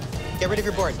 organization. Get rid of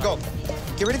your board. Go.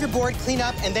 Get rid of your board, clean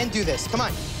up, and then do this. Come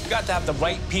on. You got to have the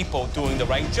right people doing the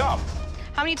right job.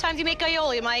 How many times do you make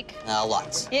aioli, Mike?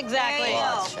 Lots. Exactly.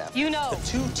 Lots, chef. You know. The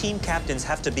 2 team captains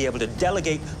have to be able to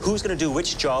delegate who's going to do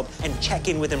which job and check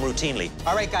in with them routinely.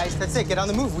 All right, guys, that's it. Get on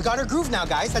the move. We got our groove now,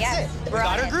 guys. That's it. We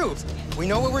got our groove. We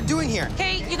know what we're doing here.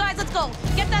 Okay, you guys, let's go.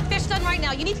 Get that fish done right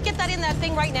now. You need to get that in that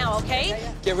thing right now,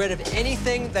 okay? Get rid of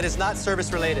anything that is not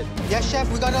service related. Yes, chef,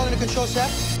 we got it all under control,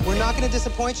 chef. We're not gonna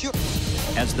disappoint you.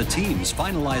 As the teams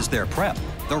finalize their prep,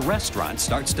 the restaurant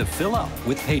starts to fill up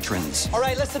with patrons. All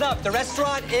right, listen up. The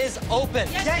restaurant is open.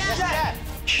 Yes, chef.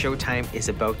 Showtime is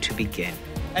about to begin.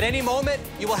 At any moment,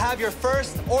 you will have your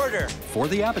first order. For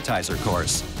the appetizer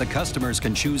course, the customers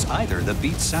can choose either the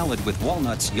beet salad with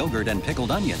walnuts, yogurt, and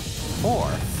pickled onion,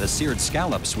 or the seared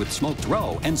scallops with smoked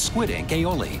roe and squid ink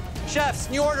aioli. Chefs,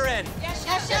 new order in. Yes,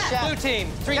 chef. Blue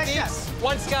team, 3 Yes, beets, chef.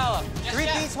 1 scallop. 3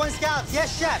 beets, 1 scallop.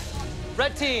 Yes, chef.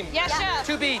 Red team. Yes, chef.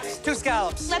 2 beets, 2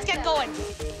 scallops. Let's get going.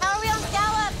 How are we on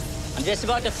scallops? I'm just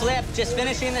about to flip, just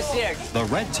finishing the seared. The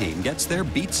red team gets their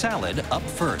beet salad up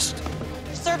first.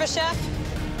 Service, chef.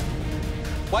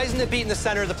 Why isn't the beet in the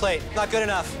center of the plate? Not good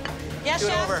enough. Yes, Do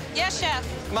chef. it over. Yes,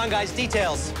 chef. Come on, guys,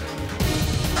 details.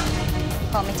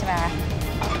 Call me Tamara.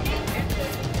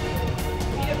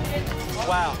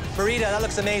 Wow, Marita, that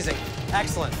looks amazing.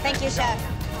 Excellent. Thank you, chef.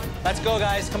 Let's go,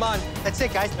 guys. Come on. That's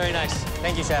it, guys. Very nice.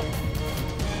 Thank you, chef.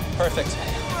 Perfect.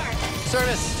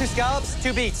 Service, 2 scallops,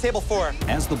 2 beets, table 4.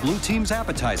 As the blue team's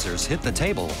appetizers hit the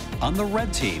table, on the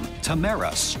red team,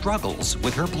 Tamara struggles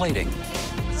with her plating.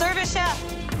 Service, chef.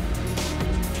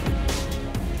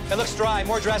 It looks dry.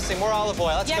 More dressing, more olive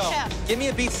oil. Let's Yes, go. chef. Give me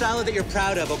a beet salad that you're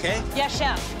proud of, okay? Yes,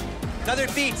 chef. Another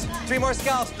beet. 3 more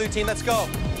scallops, blue team. Let's go.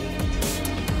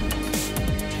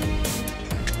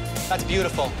 That's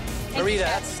beautiful. Thank you, Marita,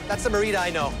 chef. that's the Marita I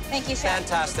know. Thank you, chef.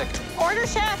 Fantastic. Order,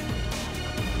 chef.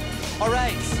 All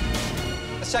right.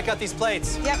 Let's check out these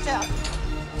plates. Yep, chef.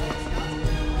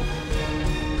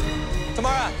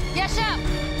 Tamara, Yes, chef.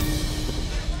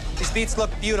 these beets look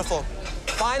beautiful.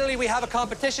 Finally, we have a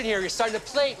competition here. You're starting to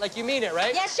plate like you mean it,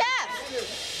 right? Yes,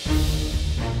 chef.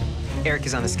 Eric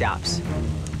is on the scallops.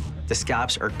 The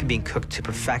scallops are being cooked to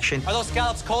perfection. Are those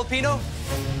scallops cold, Pino?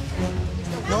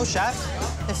 No, chef.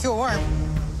 They feel warm.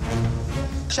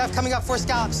 Chef, coming up, 4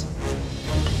 scallops.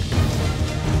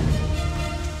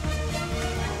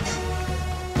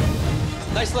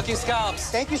 Nice looking scallops.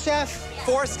 Thank you, chef.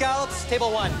 4 scallops,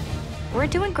 table 1. We're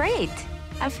doing great.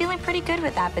 I'm feeling pretty good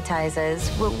with appetizers.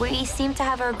 We seem to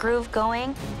have our groove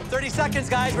going. 30 seconds,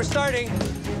 guys. We're starting.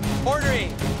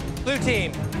 Ordering. Blue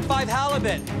team, 5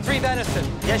 halibut, 3 venison.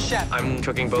 Yes, chef. I'm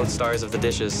cooking both stars of the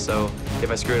dishes, so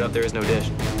if I screw it up, there is no dish.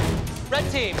 Red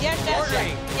team, Yes, chef.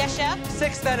 ordering. Yes, chef.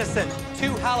 6 venison,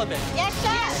 2 halibut. Yes,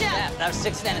 chef. Yes, chef. Yeah, that was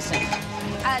 6 venison.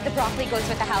 The broccoli goes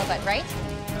with the halibut, right?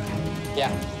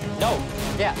 Yeah. No.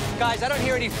 Yeah. Guys, I don't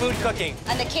hear any food cooking.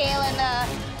 And the kale and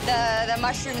the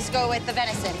mushrooms go with the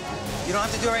venison. You don't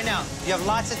have to do it right now. You have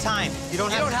lots of time. You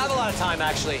don't have a lot of time,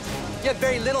 actually. You have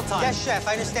very little time. Yes, chef,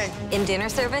 I understand. In dinner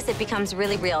service, it becomes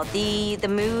really real. The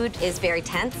mood is very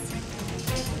tense.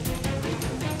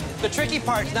 The tricky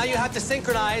part, now you have to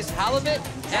synchronize halibut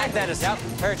and venison. Yep.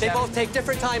 Heard, They chef. both take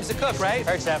different times to cook, right?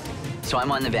 Heard, chef. So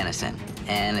I'm on the venison,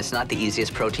 and it's not the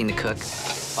easiest protein to cook.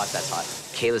 Fuck, that's hot.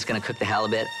 Kayla's gonna cook the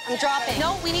halibut, I'm dropping.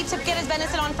 No, we need to get his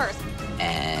venison on first.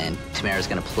 and Tamara's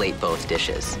gonna plate both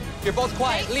dishes. You're both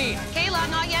quiet. Leave. Kayla,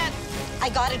 not yet. I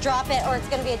gotta drop it or it's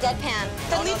gonna be a dead pan.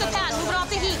 Then leave the pan. Move it off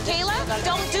the heat. Kayla,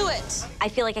 don't do it. I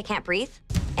feel like I can't breathe,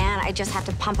 and I just have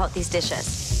to pump out these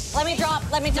dishes. Let me drop.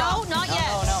 No, not yet.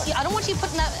 no. I don't want you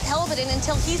putting that halibut in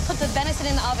until he's put the venison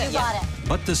in the oven. You got it.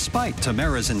 But despite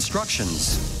Tamara's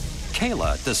instructions,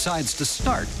 Kayla decides to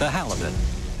start the halibut.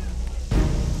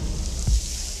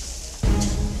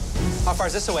 How far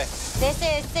is this away? This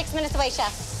is 6 minutes away,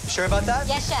 chef. You sure about that?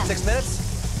 Yes, chef. 6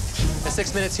 minutes? It's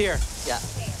 6 minutes here. Yeah.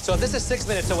 So if this is 6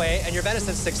 minutes away and your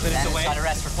venison's 6 minutes Then it's away, gotta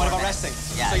rest for what 4 about minutes.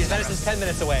 resting? Yeah, So your it's gotta venison's 10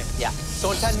 minutes away. Yeah.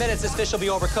 So in 10 minutes, this fish will be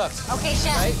overcooked. Okay,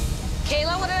 chef. Right?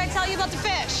 Kayla, what did I tell you about the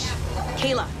fish?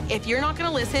 Kayla, if you're not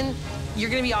gonna listen, you're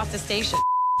gonna be off the station.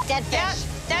 Dead fish.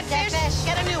 Yeah, dead fish.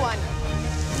 Get a new one.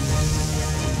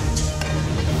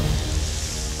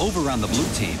 Over on the blue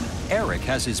team, Eric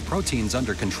has his proteins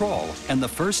under control, and the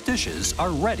first dishes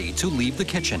are ready to leave the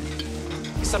kitchen.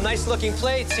 Some nice looking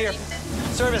plates here.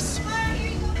 Service.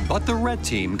 But the red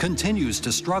team continues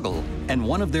to struggle, and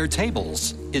one of their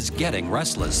tables is getting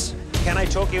restless. Can I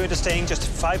talk you into staying just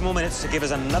 5 more minutes to give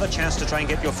us another chance to try and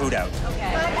get your food out?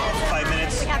 Okay. 5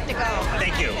 minutes. We have to go.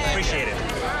 Thank you. Appreciate it.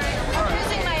 I'm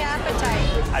losing my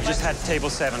appetite. I've just had table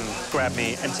 7 grab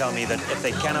me and tell me that if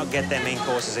they cannot get their main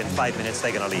courses in 5 minutes,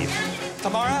 they're gonna leave.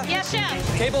 Tamara? Yes,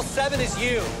 chef. Table 7 is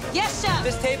you. Yes, chef.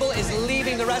 This table is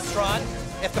leaving the restaurant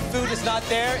if the food is not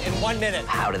there in 1 minute.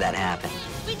 How did that happen?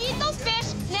 We need those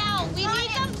fish now. We need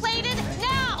them plated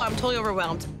now. I'm totally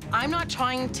overwhelmed. I'm not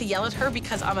trying to yell at her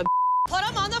because I'm a Put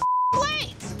them on the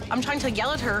plate. I'm trying to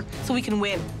yell at her so we can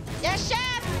win. Yes,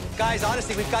 chef. Guys,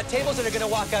 honestly, we've got tables that are gonna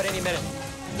walk out any minute.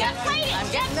 Get plated.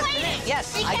 Get plated.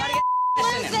 Yes, We I gotta can't get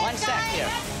lose this in it, 1 sec guys. here.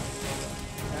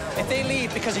 If they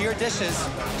leave because of your dishes,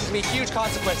 there's gonna be huge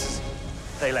consequences.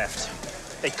 They left.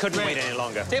 They couldn't wait any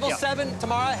longer. Table Yeah. 7,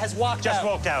 Tamara, has walked out. Just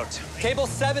walked out. Table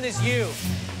 7 is you.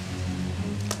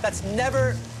 That's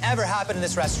never, ever happened in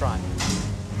this restaurant.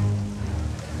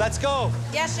 Let's go.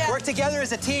 Yes, chef. Work together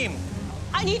as a team.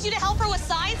 I need you to help her with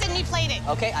sides and me plating.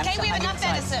 Okay, I'm Okay, we have I need enough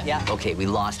sides. venison. Yeah. Okay, we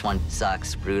lost one.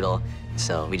 Sucks, brutal.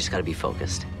 So we just gotta be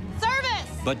focused. Service.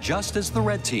 But just as the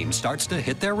red team starts to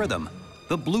hit their rhythm,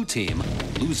 the blue team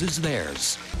loses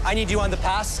theirs. I need you on the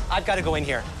pass. I've got to go in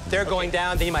here. They're going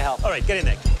down. They need my help. All right, get in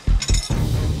there.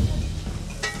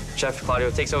 Chef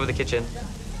Claudio takes over the kitchen.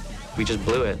 We just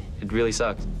blew it. It really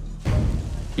sucked.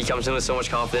 He comes in with so much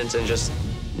confidence and just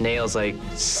nails like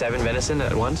 7 venison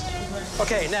at once.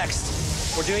 Okay,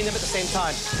 next. We're doing them at the same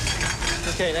time.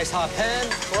 Okay, nice hot pan.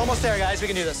 We're almost there, guys. We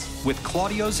can do this. With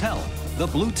Claudio's help, the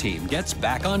blue team gets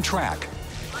back on track.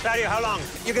 Claudio, how long?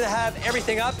 You're gonna have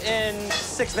everything up in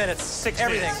 6 minutes.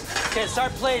 Everything. Okay,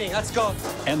 start plating. Let's go.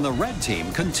 And the red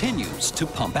team continues to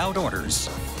pump out orders.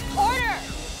 Order!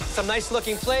 Some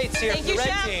nice-looking plates here Thank for the you, red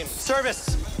Chef. team.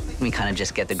 Service. We kind of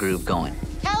just get the groove going.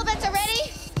 Halibuts are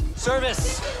ready?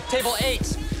 Service. Table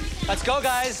 8. Let's go,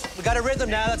 guys. We got a rhythm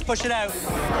now. Let's push it out.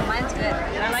 Mine's good.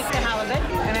 And I like the halibut,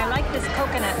 and I like this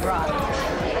coconut broth.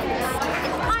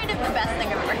 It's kind of the best thing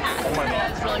I've ever had. Oh my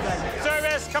God. It's really good.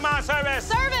 Service, come on, service.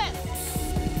 Service!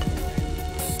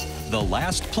 The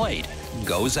last plate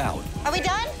goes out. Are we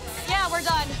done? Yeah, we're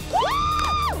done. Woo!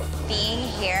 Being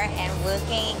here and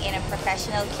working in a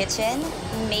professional kitchen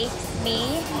makes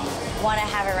me want to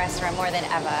have a restaurant more than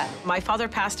ever. My father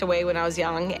passed away when I was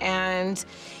young, and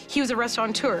he was a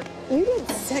restaurateur. You did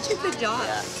such a good job.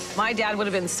 My dad would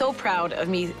have been so proud of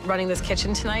me running this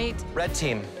kitchen tonight. Red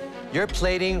team, your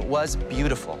plating was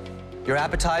beautiful. Your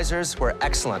appetizers were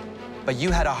excellent, but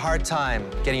you had a hard time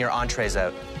getting your entrees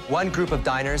out. One group of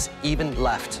diners even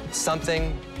left,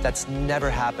 something that's never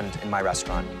happened in my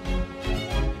restaurant.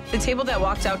 The table that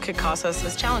walked out could cost us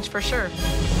this challenge for sure.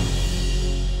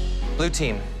 Blue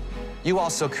team, you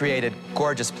also created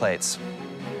gorgeous plates.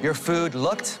 Your food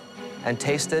looked and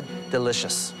tasted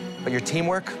delicious, but your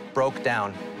teamwork broke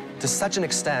down. To such an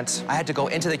extent, I had to go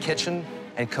into the kitchen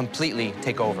and completely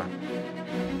take over.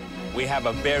 We have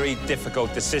a very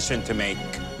difficult decision to make.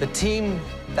 The team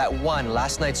that won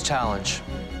last night's challenge,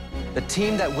 the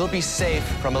team that will be safe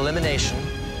from elimination,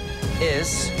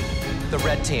 is the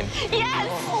red team. Yes!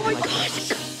 Oh my God!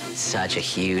 Such a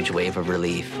huge wave of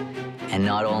relief. And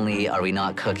not only are we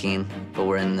not cooking, but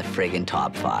we're in the friggin'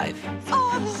 top 5.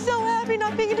 Oh, I'm so happy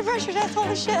not being in a pressure test.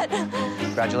 Holy shit.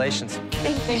 Congratulations.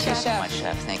 Thank you, Chef. so much,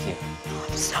 Chef. Thank you.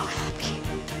 I'm so happy.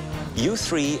 You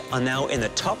 3 are now in the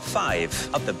top 5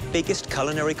 of the biggest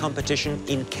culinary competition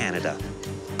in Canada.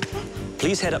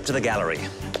 Please head up to the gallery.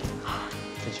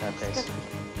 Good job, Grace.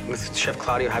 With Chef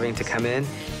Claudio having to come in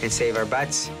and save our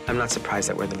butts, I'm not surprised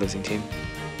that we're the losing team.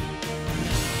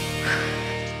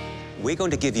 We're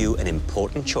going to give you an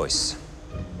important choice.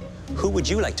 Who would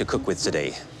you like to cook with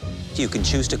today? You can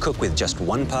choose to cook with just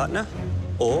one partner,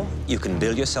 or you can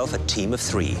build yourself a team of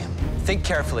 3. Think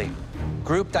carefully.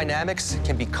 Group dynamics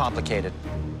can be complicated.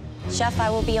 Chef, I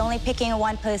will be only picking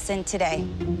one person today.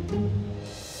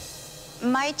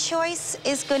 My choice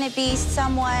is going to be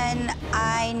someone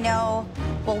I know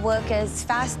will work as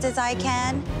fast as I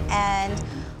can and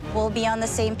will be on the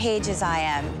same page as I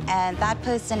am. And that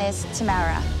person is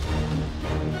Tamara.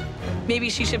 Maybe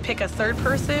she should pick a third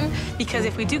person, because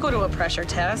if we do go to a pressure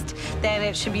test, then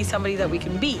it should be somebody that we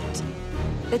can beat.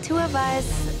 The two of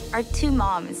us are 2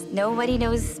 moms. Nobody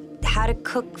knows how to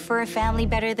cook for a family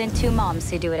better than 2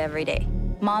 moms who do it every day.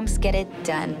 Moms get it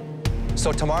done.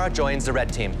 So Tamara joins the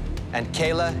red team, and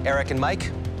Kayla, Eric, and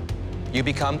Mike, you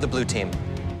become the blue team.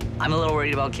 I'm a little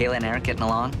worried about Kayla and Eric getting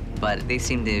along, but they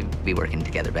seem to be working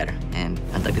together better. And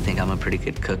I'd like to think I'm a pretty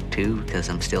good cook, too, because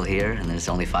I'm still here, and there's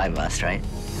only 5 of us, right?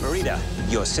 Marita,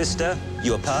 your sister,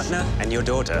 your partner, and your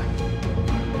daughter.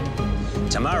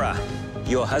 Tamara,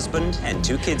 your husband and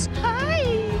 2 kids.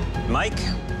 Hi! Mike,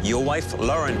 your wife,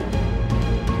 Lauren.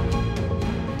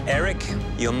 Eric,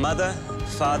 your mother,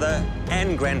 father,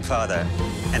 and grandfather.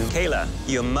 And Kayla,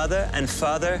 your mother and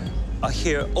father are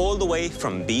here all the way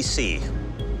from BC.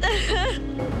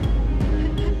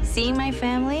 Seeing my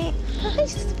family? Hi,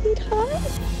 sweetheart.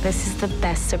 This is the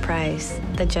best surprise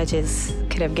the judges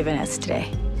could have given us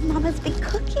today. Mama's been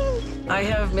cooking. I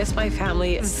have missed my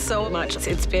family so much.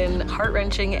 It's been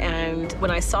heart-wrenching, and when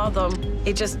I saw them,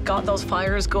 it just got those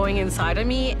fires going inside of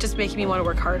me, just making me want to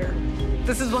work harder.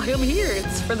 This is why I'm here.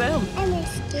 It's for them. I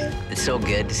missed you. It's so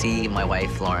good to see my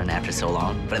wife, Lauren, after so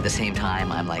long. But at the same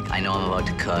time, I'm like, I know I'm about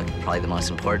to cook probably the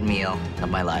most important meal of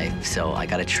my life, so I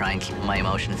gotta try and keep my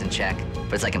emotions in check.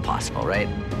 But it's like impossible, right?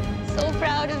 So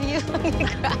proud of you. I'm gonna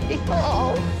cry.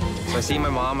 Oh. So I see my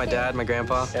mom, my dad, my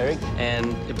grandpa, Eric,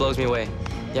 and it blows me away.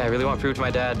 Yeah, I really want to prove to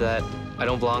my dad that I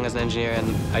don't belong as an engineer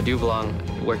and I do belong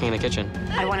working in the kitchen.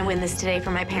 I want to win this today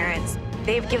for my parents.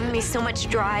 They've given me so much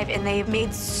drive, and they've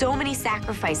made so many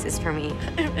sacrifices for me.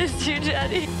 I missed you,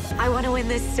 Daddy. I want to win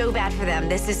this so bad for them.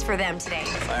 This is for them today.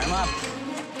 Fire them up.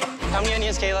 How many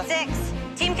onions, Kayla? 6.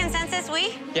 Team consensus,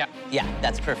 we? Yeah. Yeah,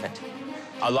 that's perfect.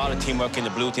 a lot of teamwork in the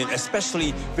blue team,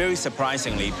 especially, very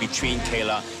surprisingly, between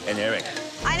Kayla and Eric.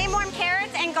 I need more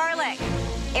carrots and garlic.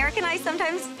 Eric and I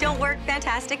sometimes don't work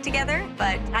fantastic together,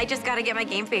 but I just gotta get my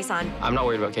game face on. I'm not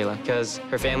worried about Kayla because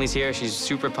her family's here. She's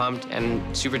super pumped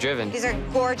and super driven. These are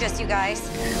gorgeous, you guys.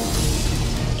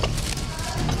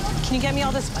 Can you get me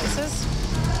all the spices?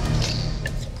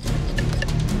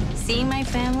 Seeing my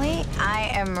family, I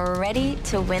am ready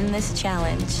to win this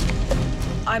challenge.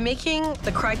 I'm making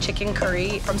the fried chicken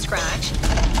curry from scratch.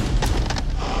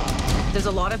 There's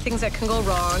a lot of things that can go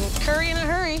wrong. Curry in a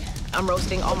hurry. I'm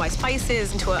roasting all my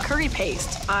spices into a curry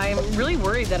paste. I'm really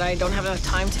worried that I don't have enough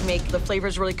time to make the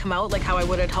flavors really come out like how I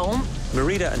would at home.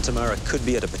 Marita and Tamara could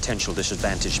be at a potential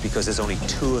disadvantage because there's only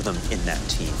 2 of them in that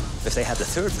team. If they had the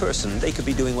 3rd person, they could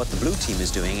be doing what the blue team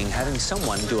is doing and having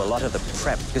someone do a lot of the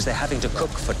prep because they're having to cook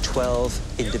for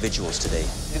 12 individuals today.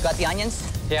 You got the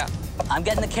onions? Yeah. I'm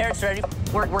getting the carrots ready.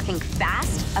 We're working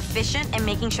fast, efficient, and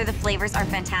making sure the flavors are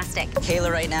fantastic.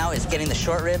 Kayla right now is getting the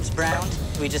short ribs browned.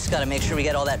 We just gotta make sure we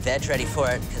get all that veg ready for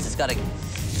it because it's gotta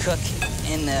cook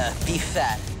in the beef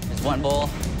fat. There's 1 bowl.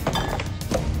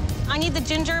 I need the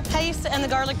ginger paste and the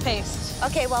garlic paste.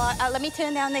 Okay, well, let me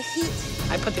turn down the heat.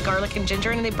 I put the garlic and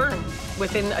ginger in and they burn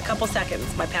within a couple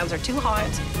seconds. My pans are too hot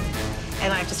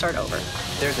and I have to start over.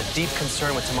 There's a deep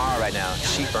concern with Tamara right now.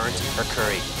 She burnt her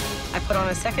curry. I put on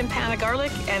a second pan of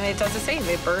garlic and it does the same.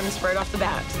 It burns right off the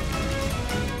bat.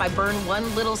 If I burn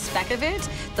 1 little speck of it,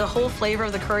 the whole flavor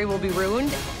of the curry will be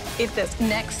ruined. If this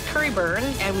next curry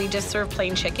burns and we just serve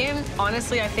plain chicken,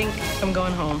 honestly, I think I'm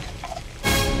going home.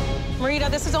 Marita,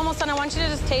 this is almost done. I want you to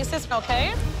just taste this,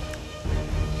 okay?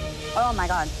 Oh my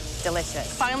God,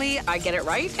 delicious. Finally, I get it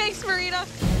right. Thanks, Marita.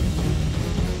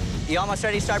 You almost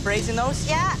ready to start braising those?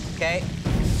 Yeah. Okay.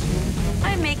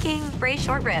 I'm making braised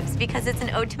short ribs because it's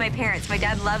an ode to my parents. My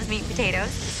dad loves meat and potatoes.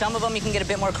 Some of them you can get a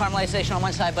bit more caramelization on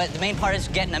one side, but the main part is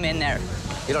getting them in there.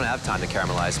 You don't have time to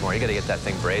caramelize more. You gotta get that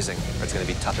thing braising, or it's gonna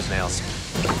be tough as nails.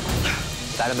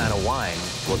 That amount of wine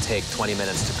will take 20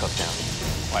 minutes to cook down.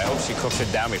 Well, I hope she cooks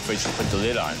it down before she puts the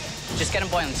lid on. Just get them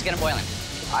boiling, just get them boiling.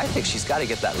 I think she's gotta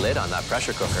get that lid on that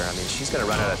pressure cooker. I mean, she's gonna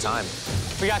run out of time.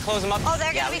 We gotta close them up. Oh,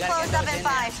 they're gonna be closed up in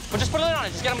 5. Well, just put a lid on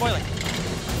it. Just get them boiling.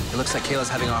 It looks like Kayla's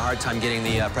having a hard time getting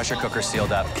the pressure cooker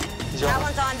sealed up. That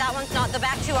one's on, that one's not. The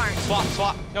back 2 aren't. Swap,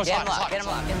 swap. No, Get swap, them swap. locked, get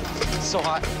them locked. It's so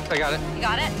hot. I got it. You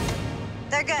got it?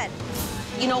 They're good.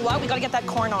 You know what? We gotta get that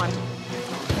corn on.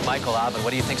 Michael, Alvin,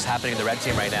 what do you think's happening to the red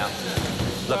team right now?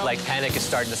 Look like panic is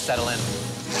starting to settle in.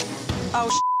 Oh,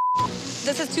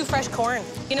 this is too fresh corn.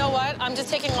 You know what? I'm just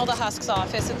taking all the husks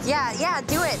off. Yeah,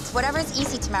 do it. Whatever's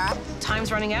easy, Tamara.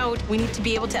 Time's running out. We need to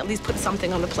be able to at least put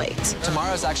something on the plate.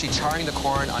 Tamara's actually charring the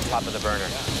corn on top of the burner.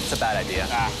 It's a bad idea.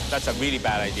 Ah, that's a really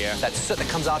bad idea. That soot that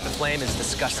comes off the flame is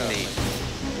disgusting to eat.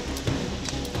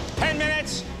 10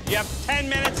 minutes. You have 10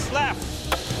 minutes left.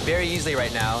 Very easily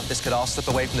right now, this could all slip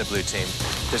away from the blue team.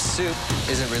 The soup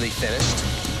isn't really finished.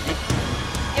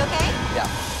 You okay? Yeah.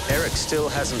 Eric still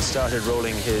hasn't started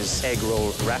rolling his egg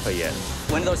roll wrapper yet.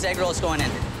 When are those egg rolls going in?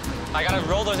 I gotta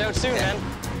roll those out soon, man.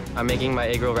 I'm making my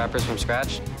egg roll wrappers from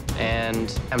scratch,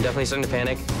 and I'm definitely starting to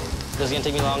panic. This is gonna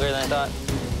take me longer than I thought.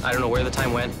 I don't know where the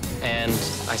time went, and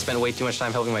I spent way too much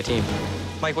time helping my team.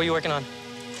 Mike, what are you working on?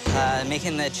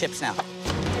 Making the chips now.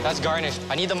 That's garnish.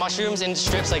 I need the mushrooms in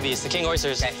strips like these, the king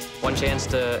oysters. Okay. One chance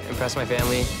to impress my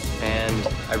family, and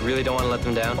I really don't want to let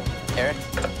them down. Eric?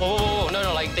 Whoa, whoa, whoa, no,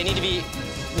 no, like, they need to be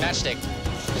matchstick.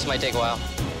 This might take a while.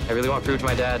 I really want to prove to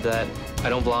my dad that I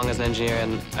don't belong as an engineer,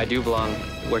 and I do belong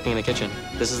working in the kitchen.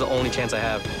 This is the only chance I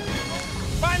have.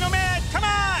 Final minute, come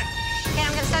on! Okay,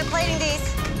 I'm gonna start plating these.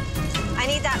 I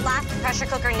need that last pressure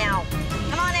cooker now.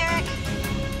 Come on, Eric.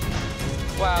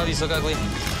 Wow, these look ugly. I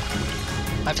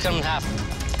have to cut them in half.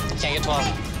 Can't get 12.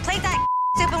 Hey, plate that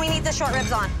soup and we need the short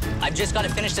ribs on. I've just got to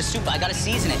finish the soup. I got to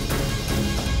season it.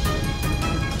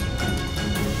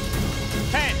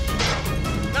 10,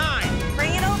 9.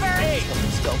 Bring it over. 8.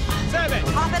 Let's go. 7.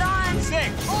 Pop it on.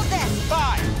 6. Hold this.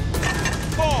 5.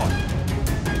 4.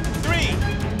 3.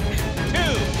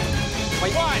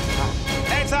 2. 1.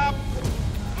 Hands up.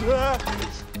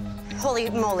 Holy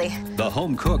moly. The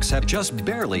home cooks have just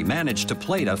barely managed to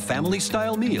plate a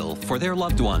family-style meal for their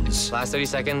loved ones. Last 30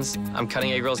 seconds, I'm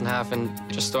cutting egg rolls in half and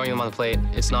just throwing them on the plate.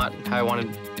 It's not how I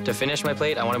wanted to finish my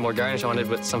plate. I wanted more garnish. I wanted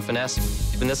with some finesse.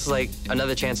 And this is like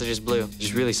another chance I just blew. It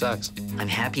just really sucks. I'm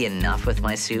happy enough with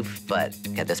my soup, but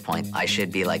at this point, I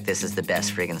should be like, this is the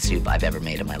best friggin' soup I've ever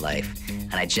made in my life.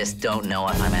 And I just don't know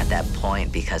if I'm at that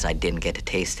point because I didn't get to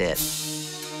taste it.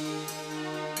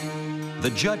 The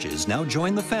judges now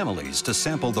join the families to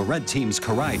sample the red team's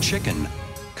karahi chicken,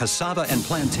 cassava and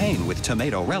plantain with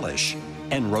tomato relish,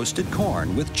 and roasted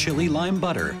corn with chili lime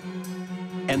butter.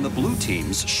 And the blue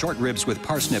team's short ribs with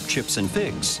parsnip chips and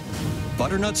figs,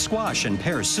 butternut squash and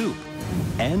pear soup,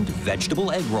 and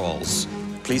vegetable egg rolls.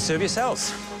 Please serve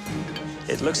yourselves.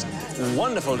 It looks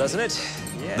wonderful, doesn't it?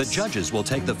 Yes. The judges will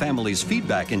take the family's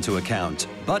feedback into account,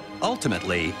 but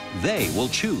ultimately, they will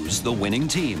choose the winning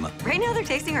team. Right now, they're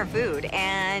tasting our food,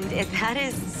 and that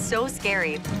is so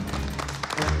scary.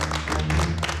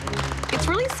 It's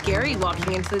really scary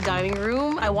walking into the dining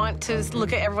room. I want to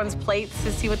look at everyone's plates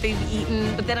to see what they've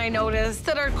eaten, but then I noticed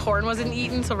that our corn wasn't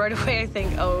eaten, so right away I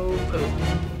think, oh, poop.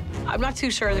 I'm not too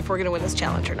sure if we're gonna win this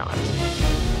challenge or not.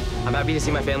 I'm happy to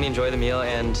see my family enjoy the meal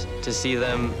and to see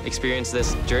them experience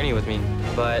this journey with me.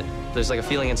 But there's like a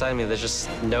feeling inside me that just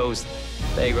knows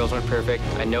the egg rolls weren't perfect.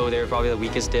 I know they were probably the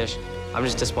weakest dish. I'm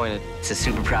just disappointed. It's a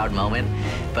super proud moment,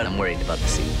 but I'm worried about the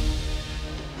soup.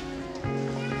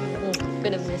 I'm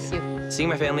gonna miss you. Seeing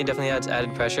my family definitely adds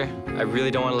added pressure. I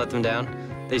really don't want to let them down.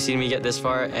 They've seen me get this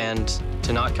far, and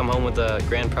to not come home with the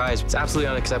grand prize, it's absolutely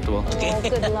unacceptable. Oh,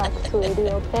 good luck, sweetie,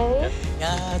 okay?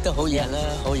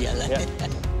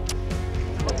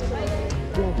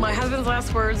 My husband's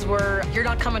last words were, "You're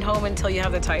not coming home until you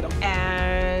have the title."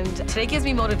 And today gives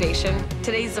me motivation.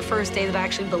 Today's the first day that I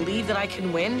actually believe that I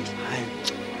can win.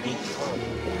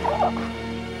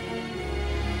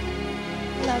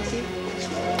 Love you.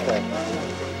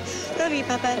 Love you,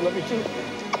 Papa. I love you too.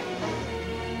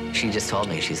 She just told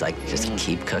me, she's like, just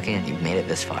keep cooking. You've made it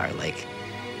this far. Like,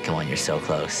 come on, you're so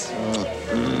close.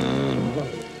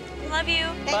 Love you.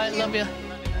 Bye, love you.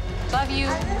 Love you.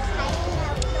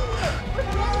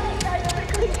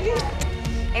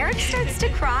 Eric starts to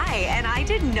cry, and I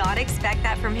did not expect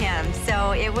that from him.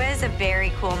 So it was a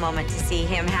very cool moment to see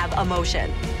him have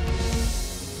emotion.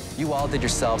 You all did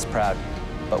yourselves proud,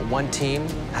 but one team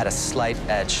had a slight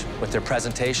edge with their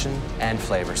presentation and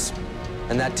flavors.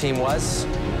 And that team was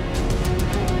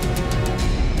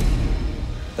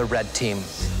the red team.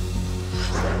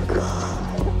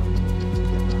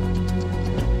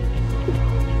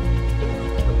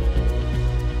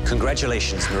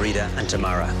 Congratulations, Merida and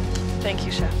Tamara. Thank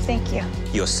you, Chef. Thank you.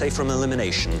 You're safe from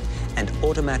elimination and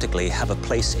automatically have a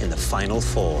place in the final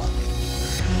four.